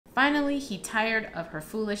Finally, he tired of her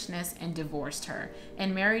foolishness and divorced her,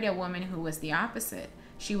 and married a woman who was the opposite.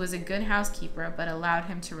 She was a good housekeeper, but allowed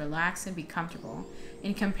him to relax and be comfortable.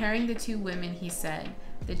 In comparing the two women, he said,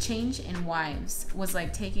 "The change in wives was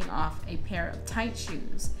like taking off a pair of tight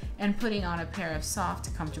shoes and putting on a pair of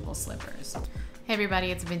soft, comfortable slippers." Hey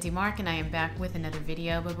everybody, it's Binti Mark and I am back with another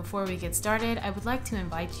video, but before we get started, I would like to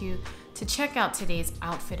invite you to check out today's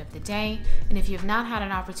outfit of the day. And if you have not had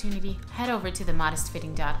an opportunity, head over to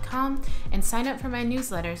themodestfitting.com and sign up for my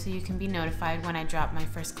newsletter so you can be notified when I drop my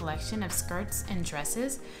first collection of skirts and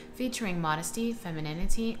dresses featuring modesty,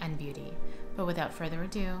 femininity, and beauty. But without further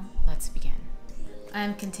ado, let's begin. I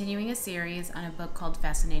am continuing a series on a book called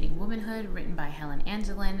Fascinating Womanhood, written by Helen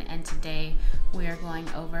Angelin, and today we are going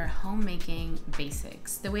over homemaking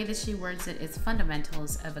basics. The way that she words it is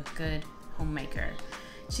fundamentals of a good homemaker.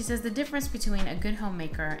 She says the difference between a good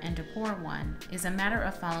homemaker and a poor one is a matter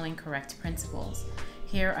of following correct principles.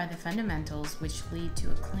 Here are the fundamentals which lead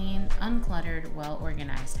to a clean, uncluttered,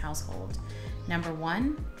 well-organized household. Number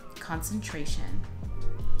 1, concentration.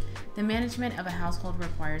 The management of a household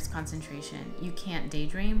requires concentration. You can't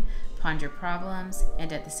daydream, ponder problems,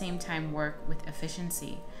 and at the same time work with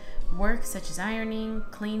efficiency. Work such as ironing,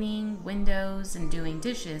 cleaning, windows, and doing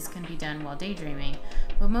dishes can be done while daydreaming,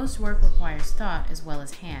 but most work requires thought as well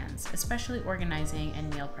as hands, especially organizing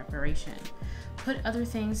and meal preparation. Put other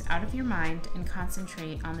things out of your mind and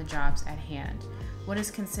concentrate on the jobs at hand. What is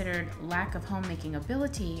considered lack of homemaking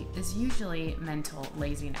ability is usually mental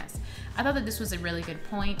laziness. I thought that this was a really good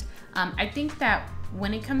point. I think that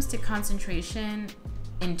when it comes to concentration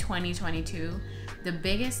in 2022, the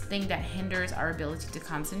biggest thing that hinders our ability to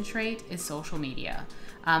concentrate is social media.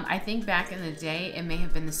 I think back in the day, it may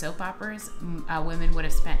have been the soap operas. Women would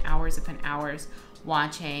have spent hours upon hours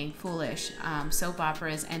watching foolish soap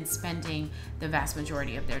operas and spending the vast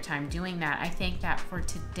majority of their time doing that. I think that for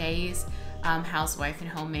today's housewife and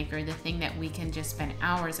homemaker, the thing that we can just spend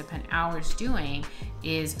hours upon hours doing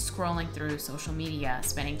is scrolling through social media,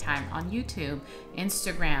 spending time on YouTube,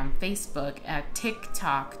 Instagram, Facebook,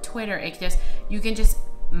 TikTok, Twitter. You can just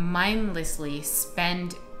mindlessly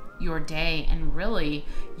spend your day and really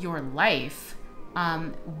your life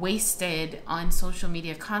wasted on social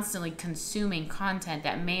media, constantly consuming content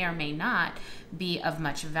that may or may not be of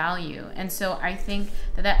much value. And so I think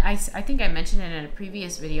that I think I mentioned it in a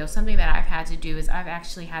previous video. Something that I've had to do is I've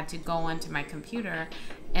actually had to go onto my computer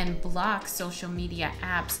and block social media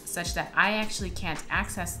apps such that I actually can't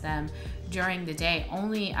access them during the day.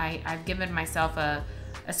 Only I've given myself a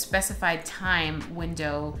specified time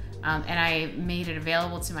window, and I made it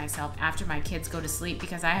available to myself after my kids go to sleep,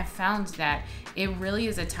 because I have found that it really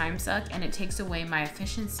is a time suck and it takes away my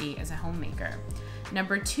efficiency as a homemaker.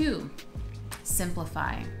 Number 2,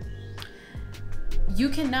 simplify. You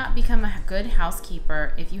cannot become a good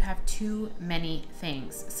housekeeper if you have too many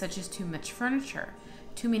things, such as too much furniture,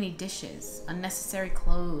 too many dishes, unnecessary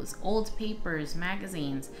clothes, old papers,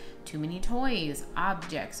 magazines, too many toys,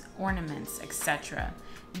 objects, ornaments, etc.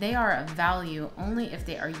 They are of value only if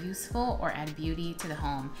they are useful or add beauty to the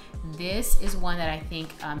home. This is one that I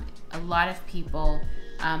think a lot of people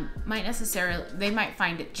might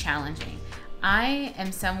find it challenging. I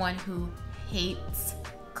am someone who hates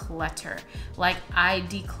clutter. Like, I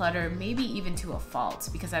declutter maybe even to a fault,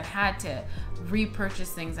 because I've had to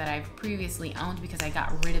repurchase things that I've previously owned because I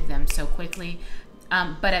got rid of them so quickly.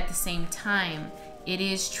 But at the same time, it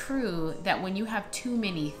is true that when you have too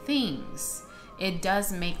many things, it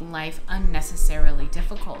does make life unnecessarily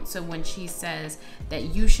difficult. So when she says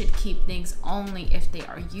that you should keep things only if they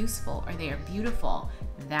are useful or they are beautiful,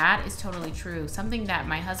 that is totally true. Something that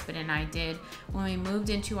my husband and I did when we moved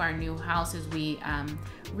into our new house is we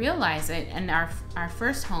realized that in our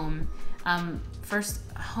first home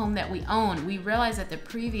that we owned, we realized that the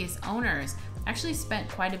previous owners actually spent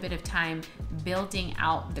quite a bit of time building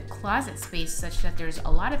out the closet space such that there's a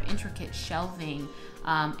lot of intricate shelving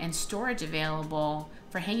and storage available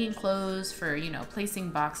for hanging clothes, for, you know, placing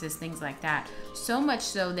boxes, things like that. So much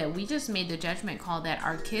so that we just made the judgment call that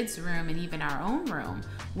our kids' room and even our own room,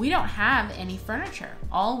 we don't have any furniture.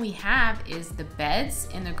 All we have is the beds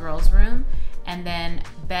in the girls' room, and then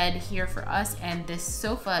bed here for us, and this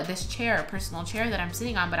sofa, this chair, personal chair that I'm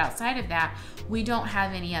sitting on. But outside of that, we don't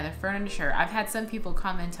have any other furniture. I've had some people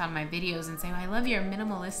comment on my videos and say, "I love your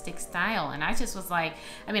minimalistic style," and I just was like,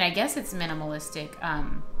 I mean, I guess it's minimalistic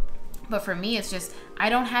But for me, it's just, I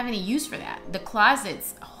don't have any use for that. The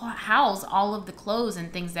closets house all of the clothes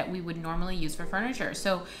and things that we would normally use for furniture.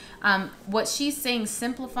 So what she's saying,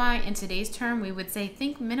 simplify in today's term, we would say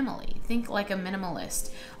think minimally. Think like a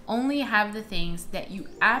minimalist. Only have the things that you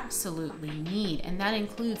absolutely need. And that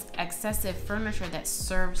includes excessive furniture that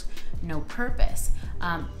serves no purpose.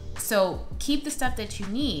 So keep the stuff that you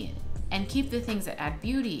need and keep the things that add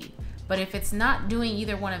beauty. But if it's not doing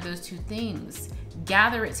either one of those two things,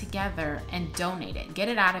 gather it together and donate it. Get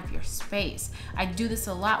it out of your space. I do this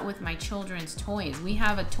a lot with my children's toys. We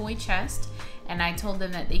have a toy chest, and I told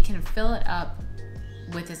them that they can fill it up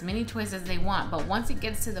with as many toys as they want. But once it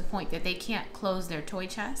gets to the point that they can't close their toy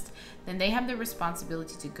chest, then they have the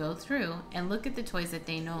responsibility to go through and look at the toys that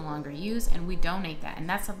they no longer use, and we donate that. And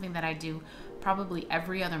that's something that I do probably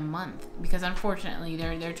every other month, because unfortunately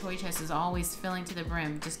their toy chest is always filling to the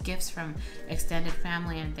brim, just gifts from extended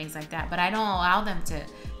family and things like that. But I don't allow them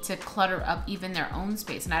to clutter up even their own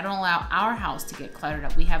space, and I don't allow our house to get cluttered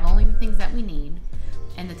up. We have only the things that we need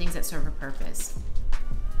and the things that serve a purpose.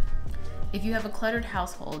 If you have a cluttered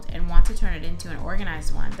household and want to turn it into an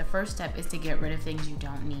organized one, the first step is to get rid of things you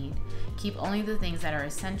don't need. Keep only the things that are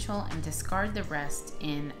essential and discard the rest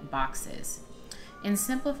in boxes. In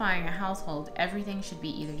simplifying a household, everything should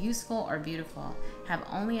be either useful or beautiful. Have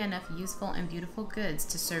only enough useful and beautiful goods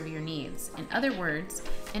to serve your needs. In other words,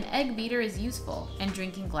 an egg beater is useful and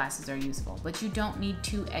drinking glasses are useful, but you don't need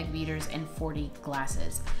 2 egg beaters and 40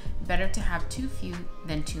 glasses. Better to have too few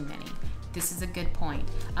than too many. This is a good point.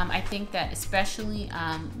 I think that especially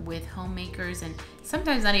with homemakers, and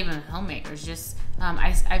sometimes not even homemakers, just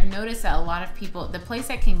I've noticed that a lot of people, the place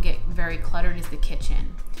that can get very cluttered is the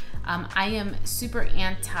kitchen. I am super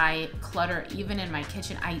anti-clutter even in my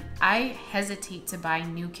kitchen. I hesitate to buy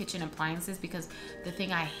new kitchen appliances because the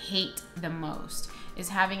thing I hate the most is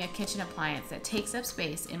having a kitchen appliance that takes up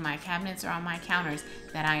space in my cabinets or on my counters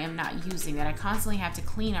that I am not using, that I constantly have to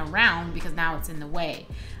clean around because now it's in the way.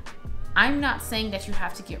 I'm not saying that you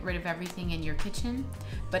have to get rid of everything in your kitchen,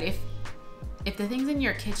 but if the things in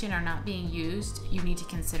your kitchen are not being used, you need to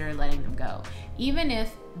consider letting them go. Even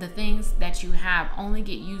if the things that you have only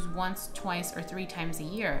get used once, twice, or 3 times a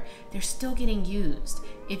year, they're still getting used.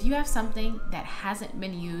 If you have something that hasn't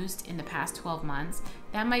been used in the past 12 months,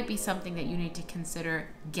 that might be something that you need to consider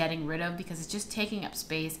getting rid of, because it's just taking up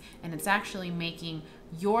space and it's actually making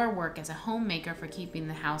your work as a homemaker for keeping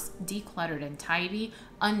the house decluttered and tidy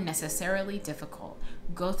unnecessarily difficult.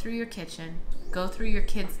 Go through your kitchen, go through your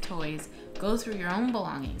kids' toys, go through your own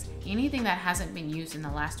belongings. Anything that hasn't been used in the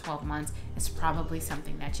last 12 months is probably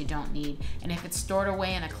something that you don't need. And if it's stored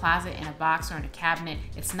away in a closet, in a box, or in a cabinet,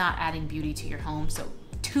 it's not adding beauty to your home. So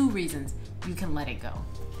 2 reasons you can let it go.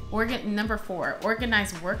 Number 4,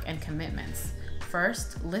 organize work and commitments.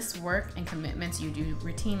 First, list work and commitments you do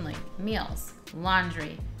routinely. Meals,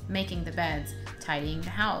 laundry, making the beds, tidying the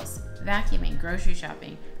house, vacuuming, grocery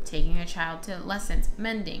shopping, taking a child to lessons,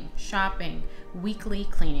 mending, shopping, weekly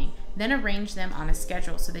cleaning. Then arrange them on a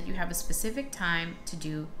schedule so that you have a specific time to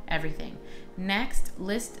do everything. Next,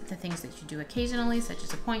 list the things that you do occasionally, such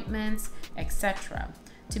as appointments, etc.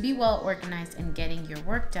 To be well organized in getting your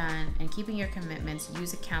work done and keeping your commitments,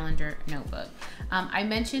 use a calendar notebook. I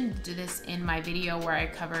mentioned this in my video where I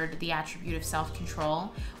covered the attribute of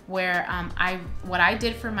self-control, where what I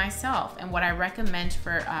did for myself and what I recommend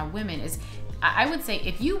for women is, I would say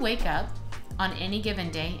if you wake up on any given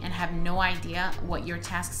day and have no idea what your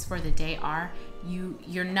tasks for the day are,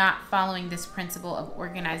 you're not following this principle of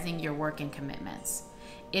organizing your work and commitments.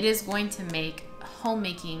 It is going to make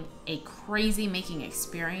homemaking a crazy making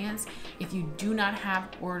experience if you do not have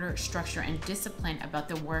order, structure, and discipline about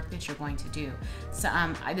the work that you're going to do. So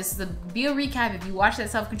this is be a recap if you watched that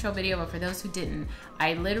self-control video, but for those who didn't,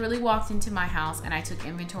 I literally walked into my house and I took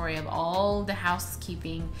inventory of all the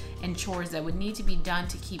housekeeping and chores that would need to be done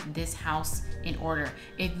to keep this house in order.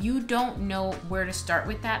 If you don't know where to start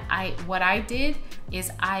with that, what I did is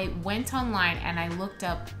I went online and I looked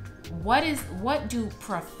up what do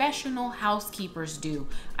professional housekeepers do.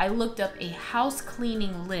 I looked up a house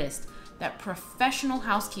cleaning list that professional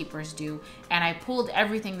housekeepers do, and I pulled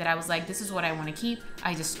everything that I was like, this is what I want to keep.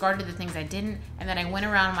 I discarded the things I didn't, and then I went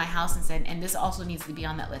around my house and said, and this also needs to be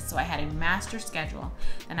on that list. So I had a master schedule,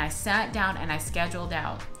 and I sat down and I scheduled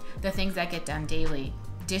out the things that get done daily.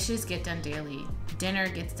 Dishes get done daily, dinner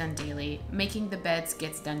gets done daily, making the beds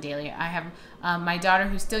gets done daily. I have my daughter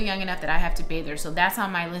who's still young enough that I have to bathe her, so that's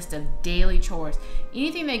on my list of daily chores.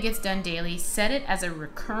 Anything that gets done daily, set it as a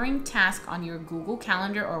recurring task on your Google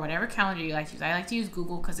Calendar or whatever calendar you like to use. I like to use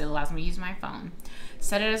Google because it allows me to use my phone.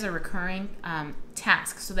 Set it as a recurring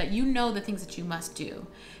tasks so that you know the things that you must do.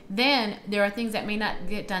 Then there are things that may not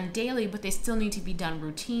get done daily, but they still need to be done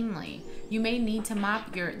routinely. You may need to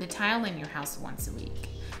mop the tile in your house once a week.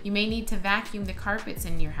 You may need to vacuum the carpets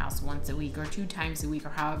in your house once a week or 2 times a week, or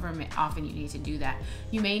however often you need to do that.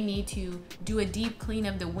 You may need to do a deep clean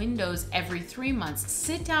of the windows every 3 months.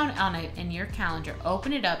 Sit down on it in your calendar,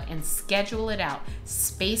 open it up and schedule it out.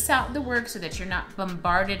 Space out the work so that you're not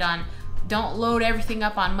bombarded on, don't load everything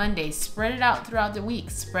up on Monday. Spread it out throughout the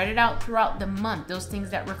week. Spread it out throughout the month. Those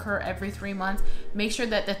things that recur every 3 months. Make sure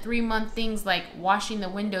that the 3-month things like washing the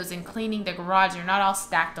windows and cleaning the garage are not all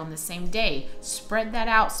stacked on the same day. Spread that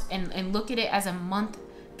out and look at it as a month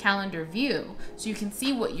calendar view so you can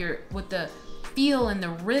see what the feel and the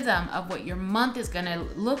rhythm of what your month is going to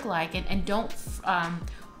look like, and don't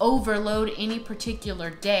overload any particular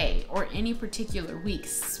day or any particular week.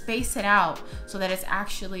 Space it out so that it's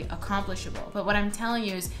actually accomplishable. But what I'm telling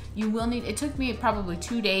you is you will need, it took me probably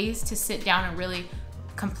 2 days to sit down and really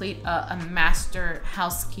complete a master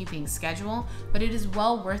housekeeping schedule, but it is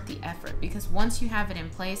well worth the effort, because once you have it in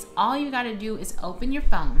place, all you got to do is open your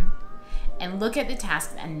phone and look at the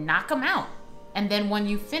tasks and knock them out. And then when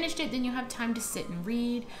you finished it, then you have time to sit and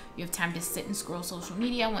read. You have time to sit and scroll social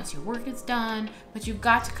media once your work is done. But you've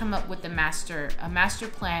got to come up with a master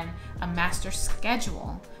plan, a master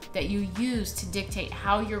schedule that you use to dictate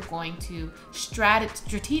how you're going to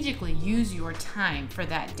strategically use your time for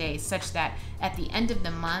that day, such that at the end of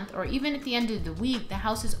the month or even at the end of the week, the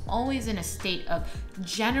house is always in a state of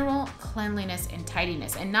general cleanliness and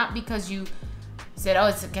tidiness. And not because you said, oh,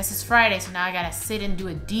 I guess it's Friday, so now I gotta sit and do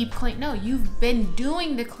a deep clean. No, you've been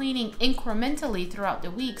doing the cleaning incrementally throughout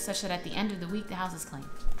the week, such that at the end of the week, the house is clean.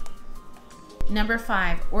 Number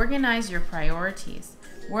 5, organize your priorities.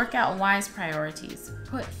 Work out wise priorities.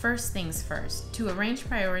 Put first things first. To arrange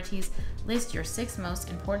priorities, list your 6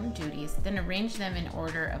 most important duties, then arrange them in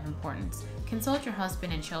order of importance. Consult your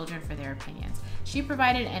husband and children for their opinions. She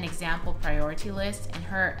provided an example priority list, and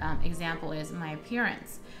her example is my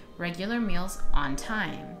appearance, regular meals on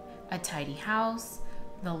time, a tidy house,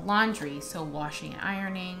 the laundry, so washing and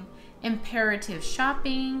ironing, imperative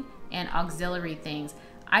shopping, and auxiliary things.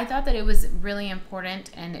 I thought that it was really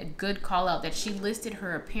important and a good call out that she listed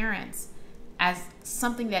her appearance as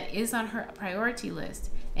something that is on her priority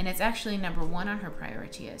list, and it's actually number 1 on her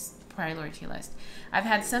priority list. I've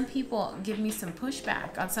had some people give me some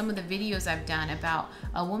pushback on some of the videos I've done about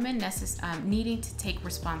a woman needing to take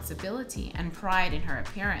responsibility and pride in her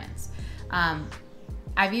appearance.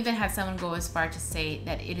 I've even had someone go as far to say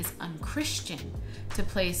that it is unchristian to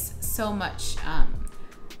place so much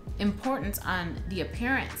importance on the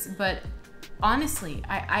appearance. But honestly,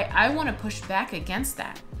 I want to push back against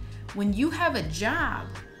that. When you have a job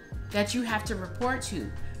that you have to report to,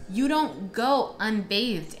 you don't go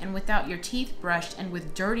unbathed and without your teeth brushed and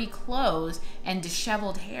with dirty clothes and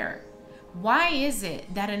disheveled hair. Why is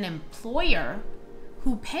it that an employer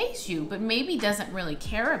who pays you but maybe doesn't really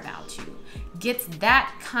care about you gets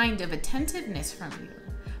that kind of attentiveness from you,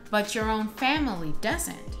 but your own family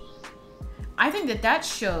doesn't? I think that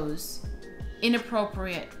shows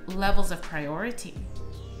inappropriate levels of priority.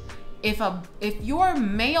 If your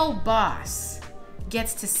male boss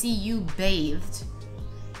gets to see you bathed,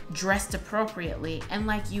 dressed appropriately, and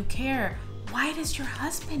like you care, why does your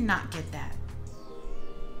husband not get that?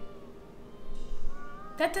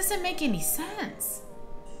 That doesn't make any sense.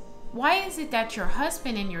 Why is it that your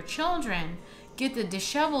husband and your children get the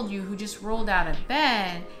disheveled you who just rolled out of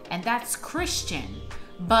bed, and that's Christian,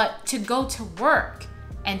 but to go to work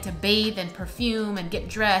and to bathe and perfume and get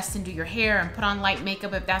dressed and do your hair and put on light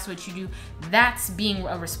makeup, if that's what you do, that's being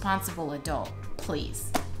a responsible adult?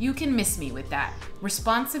 Please. You can miss me with that.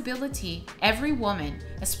 Responsibility, every woman,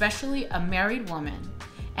 especially a married woman,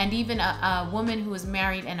 and even a woman who is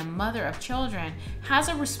married and a mother of children, has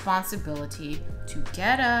a responsibility to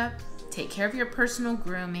get up, take care of your personal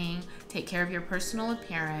grooming, take care of your personal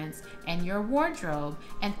appearance and your wardrobe,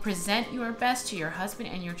 and present your best to your husband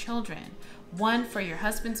and your children. One, for your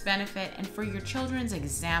husband's benefit and for your children's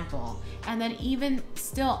example. And then even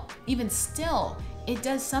still, it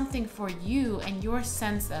does something for you and your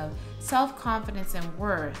sense of self-confidence and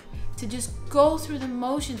worth to just go through the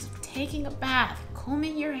motions of taking a bath,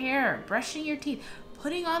 combing your hair, brushing your teeth,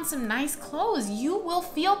 putting on some nice clothes. You will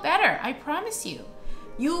feel better. I promise you.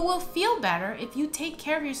 You will feel better if you take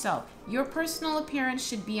care of yourself. Your personal appearance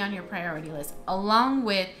should be on your priority list, along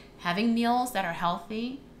with having meals that are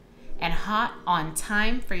healthy and hot on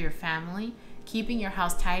time for your family, keeping your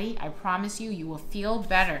house tidy. I promise you, you will feel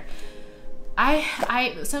better.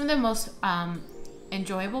 Some of the most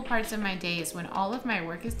enjoyable parts of my day is when all of my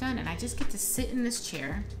work is done and I just get to sit in this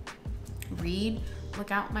chair read,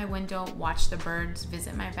 look out my window, watch the birds,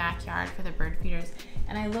 visit my backyard for the bird feeders,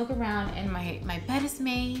 and I look around and my bed is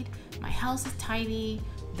made, my house is tidy,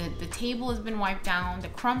 the table has been wiped down, the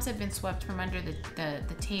crumbs have been swept from under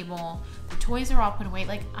the table, the toys are all put away.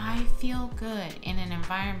 Like, I feel good in an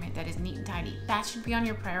environment that is neat and tidy. That should be on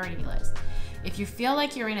your priority list. If you feel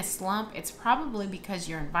like you're in a slump, it's probably because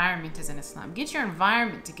your environment is in a slump. Get your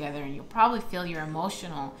environment together and you'll probably feel your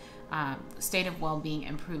emotional state of well-being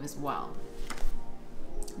improve as well.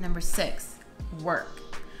 Number 6, work.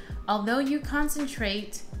 Although you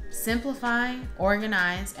concentrate, simplify,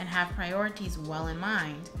 organize, and have priorities well in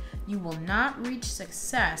mind, you will not reach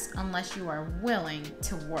success unless you are willing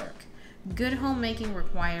to work. Good homemaking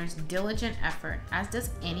requires diligent effort, as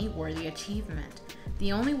does any worthy achievement.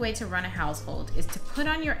 The only way to run a household is to put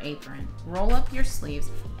on your apron, roll up your sleeves,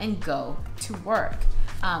 and go to work.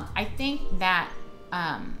 I think that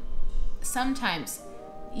sometimes,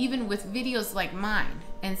 even with videos like mine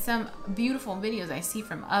and some beautiful videos I see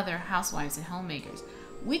from other housewives and homemakers,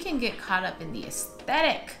 we can get caught up in the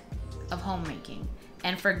aesthetic of homemaking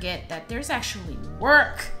and forget that there's actually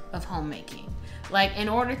work of homemaking. Like, in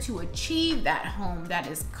order to achieve that home that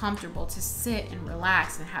is comfortable to sit and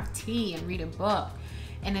relax and have tea and read a book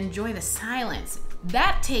and enjoy the silence,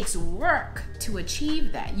 that takes work to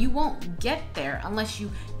achieve that. You won't get there unless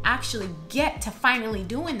you actually get to finally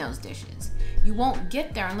doing those dishes. You won't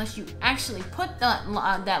get there unless you actually put that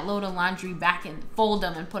load of laundry back in, fold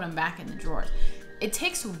them and put them back in the drawers. It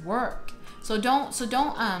takes work. So don't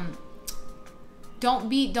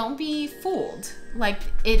be fooled. Like,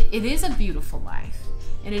 it is a beautiful life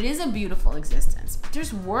and it is a beautiful existence, but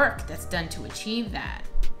there's work that's done to achieve that.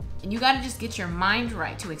 And you got to just get your mind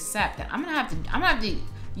right to accept that I'm gonna have to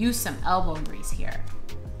use some elbow grease here.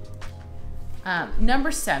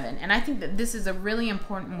 Number 7, and I think that this is a really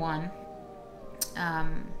important one,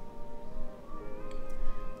 and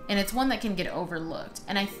it's one that can get overlooked.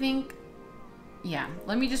 And I think, yeah,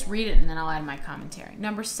 let me just read it and then I'll add my commentary.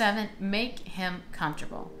 Number 7, make him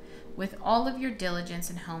comfortable. With all of your diligence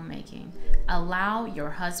in homemaking, allow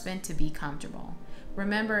your husband to be comfortable.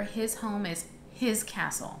 Remember, his home is his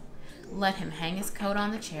castle. Let him hang his coat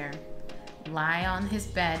on the chair, lie on his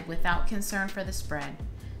bed without concern for the spread,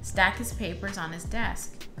 stack his papers on his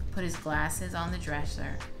desk, put his glasses on the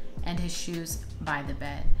dresser, and his shoes by the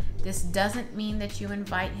bed. This doesn't mean that you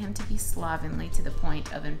invite him to be slovenly to the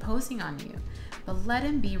point of imposing on you, but let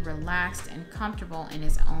him be relaxed and comfortable in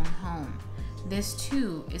his own home. This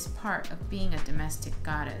too is part of being a domestic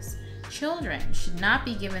goddess. Children should not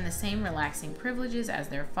be given the same relaxing privileges as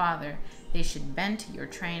their father. They should bend to your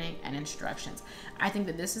training and instructions. I think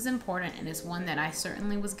that this is important, and it's one that I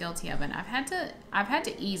certainly was guilty of, and I've had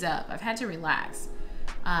to ease up. I've had to relax.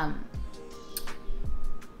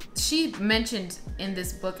 She mentioned in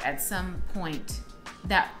this book at some point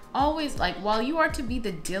that always, like, while you are to be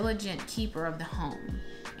the diligent keeper of the home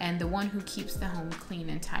and the one who keeps the home clean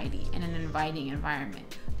and tidy in an inviting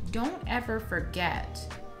environment, don't ever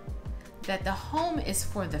forget that the home is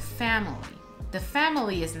for the family. The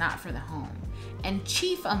family is not for the home. And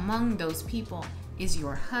chief among those people is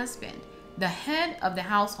your husband, the head of the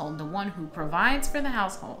household, the one who provides for the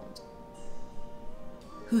household,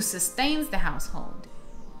 who sustains the household.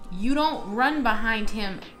 You don't run behind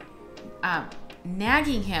him,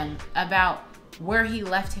 nagging him about where he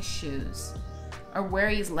left his shoes or where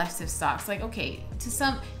he's left his socks. Like, okay, to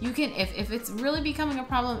some, you can, if it's really becoming a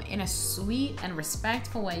problem, in a sweet and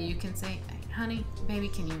respectful way, you can say, honey, baby,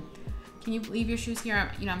 can you leave your shoes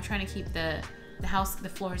here? I'm trying to keep the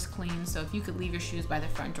floors clean, so if you could leave your shoes by the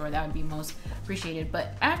front door, that would be most appreciated.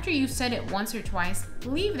 But after you've said it once or twice,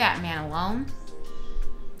 leave that man alone.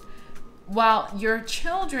 While your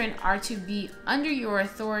children are to be under your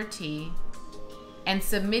authority and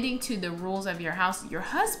submitting to the rules of your house, your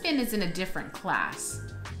husband is in a different class.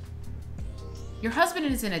 Your husband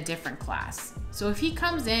is in a different class. So if he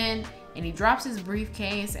comes in and he drops his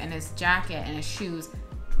briefcase and his jacket and his shoes,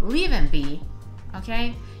 leave him be,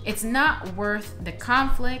 okay? It's not worth the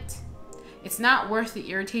conflict. It's not worth the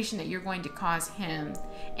irritation that you're going to cause him.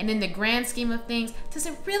 And in the grand scheme of things, does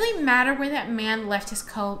it really matter where that man left his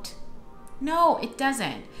coat? No, it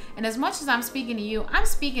doesn't. And as much as I'm speaking to you, I'm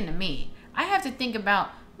speaking to me. I have to think about,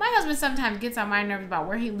 my husband sometimes gets on my nerves about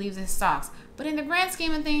where he leaves his socks. But in the grand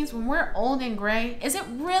scheme of things, when we're old and gray, is it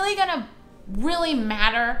really gonna really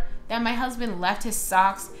matter that my husband left his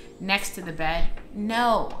socks next to the bed?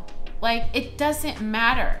 No. Like, it doesn't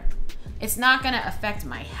matter. It's not gonna affect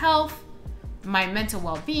my health, my mental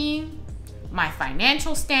well-being, my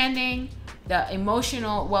financial standing, the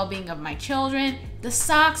emotional well-being of my children. The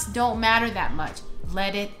socks don't matter that much.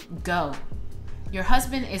 Let it go. Your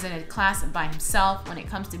husband is in a class by himself when it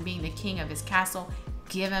comes to being the king of his castle.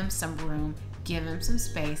 Give him some room, give him some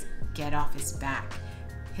space, get off his back.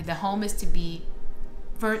 The home is to be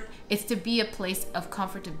a place of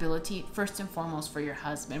comfortability first and foremost for your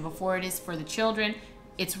husband. Before it is for the children,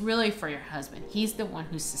 it's really for your husband. He's the one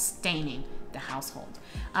who's sustaining the household.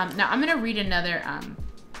 Now I'm going to read another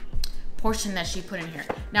portion that she put in here.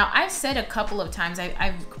 Now, I've said a couple of times,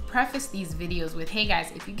 I've prefaced these videos with, hey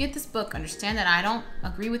guys, if you get this book, understand that I don't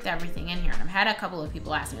agree with everything in here. I've had a couple of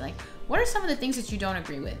people ask me, like, what are some of the things that you don't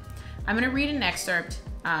agree with? I'm going to read an excerpt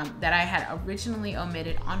that I had originally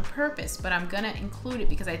omitted on purpose, but I'm going to include it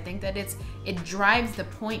because I think that it drives the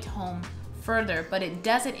point home further, but it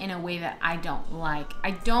does it in a way that I don't like.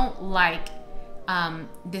 I don't like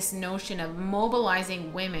this notion of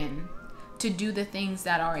mobilizing women to do the things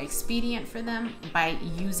that are expedient for them by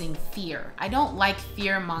using fear. I don't like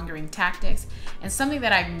fear-mongering tactics. And something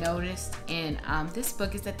that I've noticed in this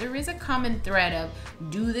book is that there is a common thread of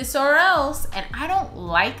do this or else. And I don't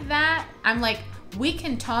like that. I'm like, we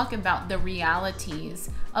can talk about the realities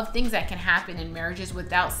of things that can happen in marriages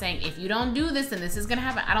without saying, if you don't do this, then this is gonna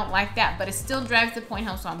happen. I don't like that, but it still drives the point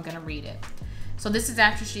home, so I'm gonna read it. So this is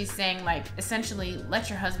after she's saying, like, essentially, let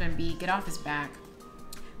your husband be, get off his back.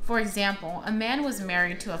 For example, a man was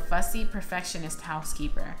married to a fussy perfectionist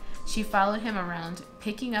housekeeper. She followed him around,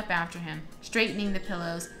 picking up after him, straightening the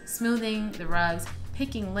pillows, smoothing the rugs,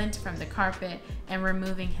 picking lint from the carpet, and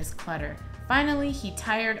removing his clutter. Finally, he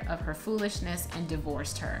tired of her foolishness and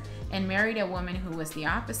divorced her, and married a woman who was the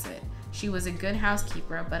opposite. She was a good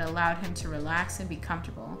housekeeper, but allowed him to relax and be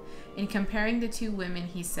comfortable. In comparing the two women,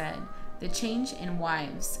 he said, the change in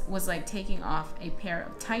wives was like taking off a pair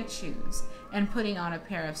of tight shoes and putting on a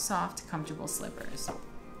pair of soft, comfortable slippers.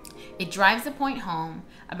 It drives the point home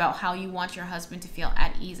about how you want your husband to feel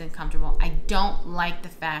at ease and comfortable. I don't like the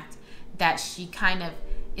fact that she kind of,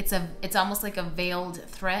 it's almost like a veiled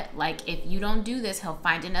threat. Like, if you don't do this, he'll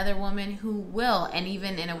find another woman who will, and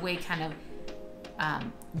even in a way kind of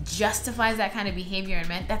justifies that kind of behavior in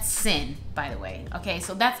men. That's sin, by the way. Okay,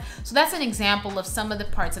 so that's an example of some of the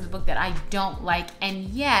parts of the book that I don't like, and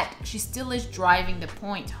yet she still is driving the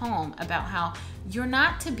point home about how you're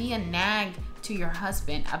not to be a nag to your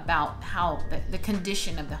husband about how the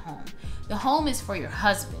condition of the home. The home is for your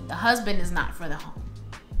husband. The husband is not for the home.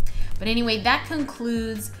 But anyway, that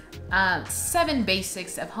concludes 7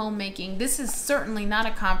 basics of homemaking. This is certainly not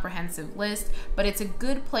a comprehensive list, but it's a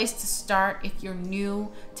good place to start if you're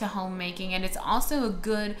new to homemaking, and it's also a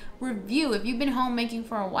good review if you've been homemaking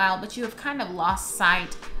for a while, but you have kind of lost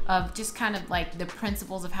sight of just kind of like the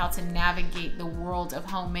principles of how to navigate the world of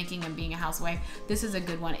homemaking and being a housewife. This is a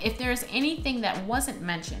good one. If there's anything that wasn't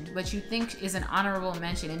mentioned but you think is an honorable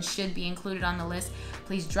mention and should be included on the list,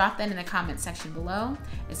 please drop that in the comment section below.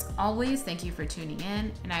 As always, thank you for tuning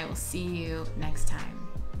in, and I will see you next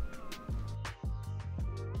time.